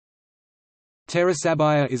Terra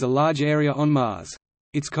Sabaea is a large area on Mars.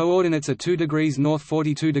 Its coordinates are 2 degrees north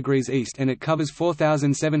 42 degrees east and it covers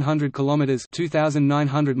 4,700 kilometers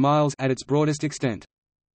 (2,900 miles) at its broadest extent.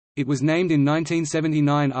 It was named in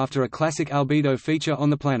 1979 after a classic albedo feature on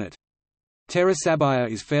the planet. Terra Sabaea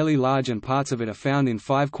is fairly large and parts of it are found in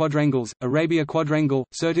 5 quadrangles: Arabia Quadrangle,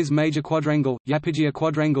 Syrtis Major Quadrangle, Yapigia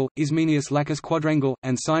Quadrangle, Ismenius Lacus Quadrangle,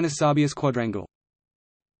 and Sinus Sabius Quadrangle.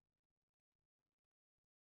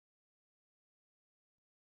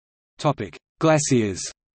 Glaciers.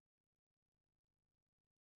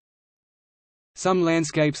 Some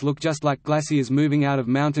landscapes look just like glaciers moving out of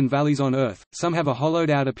mountain valleys on Earth, some have a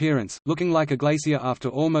hollowed-out appearance, looking like a glacier after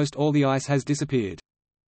almost all the ice has disappeared.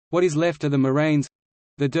 What is left are the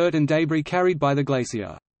moraines—the dirt and debris carried by the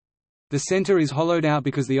glacier. The center is hollowed out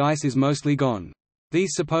because the ice is mostly gone.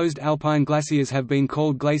 These supposed alpine glaciers have been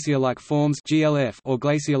called glacier-like forms (GLF) or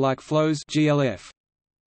glacier-like flows (GLF).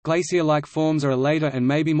 Glacier-like forms are a later and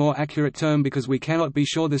maybe more accurate term because we cannot be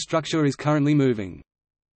sure the structure is currently moving.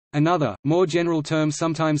 Another, more general term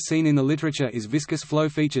sometimes seen in the literature is viscous flow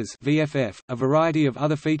features (VFF). A variety of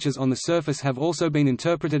other features on the surface have also been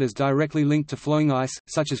interpreted as directly linked to flowing ice,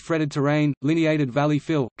 such as fretted terrain, lineated valley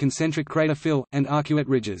fill, concentric crater fill, and arcuate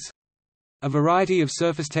ridges. A variety of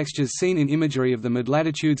surface textures seen in imagery of the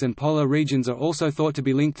mid-latitudes and polar regions are also thought to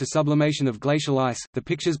be linked to sublimation of glacial ice. The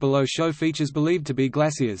pictures below show features believed to be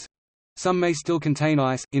glaciers. Some may still contain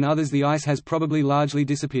ice, in others the ice has probably largely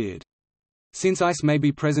disappeared. Since ice may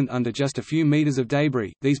be present under just a few meters of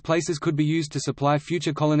debris, these places could be used to supply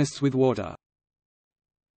future colonists with water.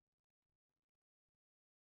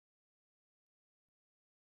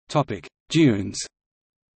 Topic: Dunes.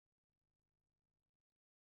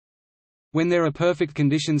 When there are perfect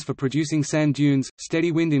conditions for producing sand dunes,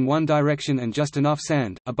 steady wind in one direction and just enough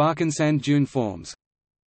sand, a Barchan sand dune forms.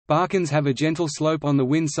 Barchans have a gentle slope on the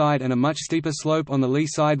wind side and a much steeper slope on the lee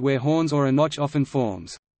side where horns or a notch often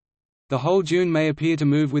forms. The whole dune may appear to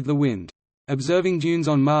move with the wind. Observing dunes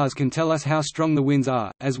on Mars can tell us how strong the winds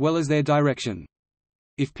are, as well as their direction.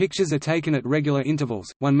 If pictures are taken at regular intervals,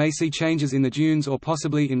 one may see changes in the dunes or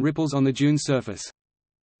possibly in ripples on the dune's surface.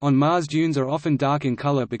 On Mars, dunes are often dark in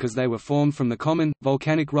color because they were formed from the common,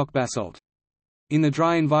 volcanic rock basalt. In the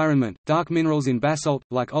dry environment, dark minerals in basalt,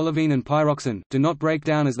 like olivine and pyroxene, do not break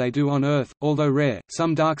down as they do on Earth, although rare.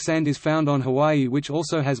 Some dark sand is found on Hawaii, which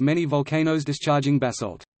also has many volcanoes discharging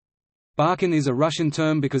basalt. Barchan is a Russian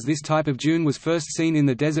term because this type of dune was first seen in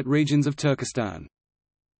the desert regions of Turkestan.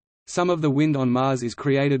 Some of the wind on Mars is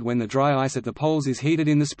created when the dry ice at the poles is heated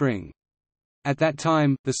in the spring. At that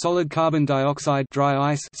time, the solid carbon dioxide dry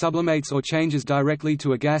ice sublimates or changes directly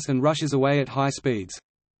to a gas and rushes away at high speeds.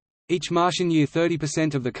 Each Martian year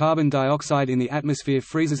 30% of the carbon dioxide in the atmosphere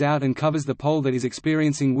freezes out and covers the pole that is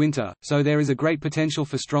experiencing winter, so there is a great potential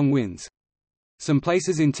for strong winds. Some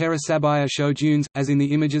places in Terra Sabaea show dunes, as in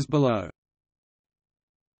the images below.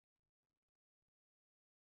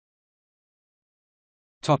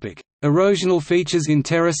 Erosional features in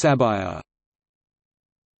Terra Sabaea.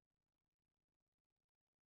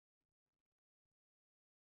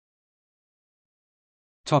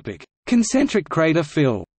 Concentric crater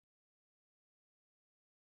fill.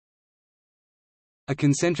 A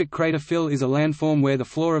concentric crater fill is a landform where the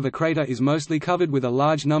floor of a crater is mostly covered with a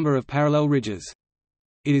large number of parallel ridges.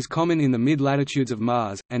 It is common in the mid-latitudes of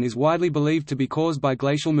Mars, and is widely believed to be caused by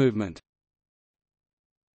glacial movement.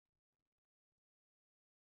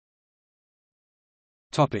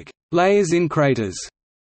 Layers in craters.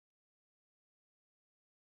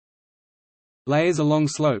 Layers along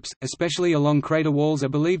slopes, especially along crater walls, are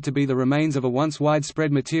believed to be the remains of a once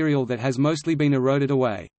widespread material that has mostly been eroded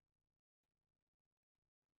away.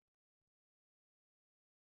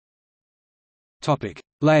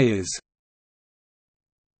 Layers.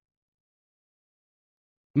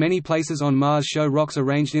 Many places on Mars show rocks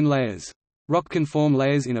arranged in layers. Rock can form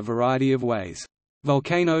layers in a variety of ways.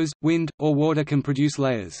 Volcanoes, wind, or water can produce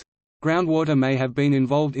layers. Groundwater may have been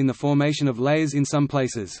involved in the formation of layers in some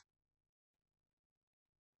places.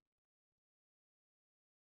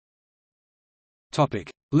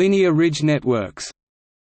 Linear ridge networks.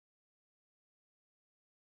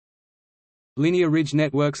 Linear ridge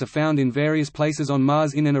networks are found in various places on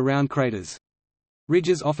Mars in and around craters.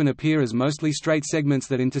 Ridges often appear as mostly straight segments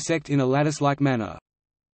that intersect in a lattice-like manner.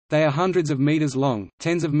 They are hundreds of meters long,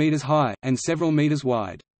 tens of meters high, and several meters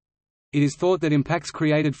wide. It is thought that impacts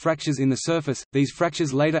created fractures in the surface. These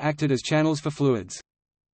fractures later acted as channels for fluids.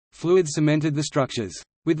 Fluids cemented the structures.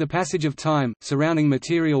 With the passage of time, surrounding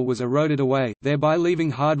material was eroded away, thereby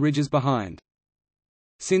leaving hard ridges behind.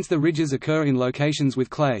 Since the ridges occur in locations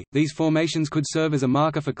with clay, these formations could serve as a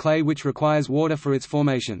marker for clay which requires water for its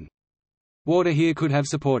formation. Water here could have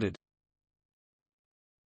supported.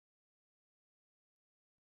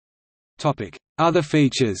 Other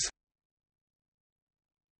features.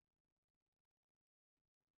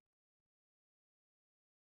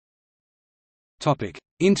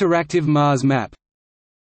 Interactive Mars map.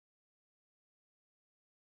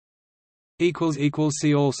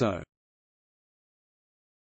 See also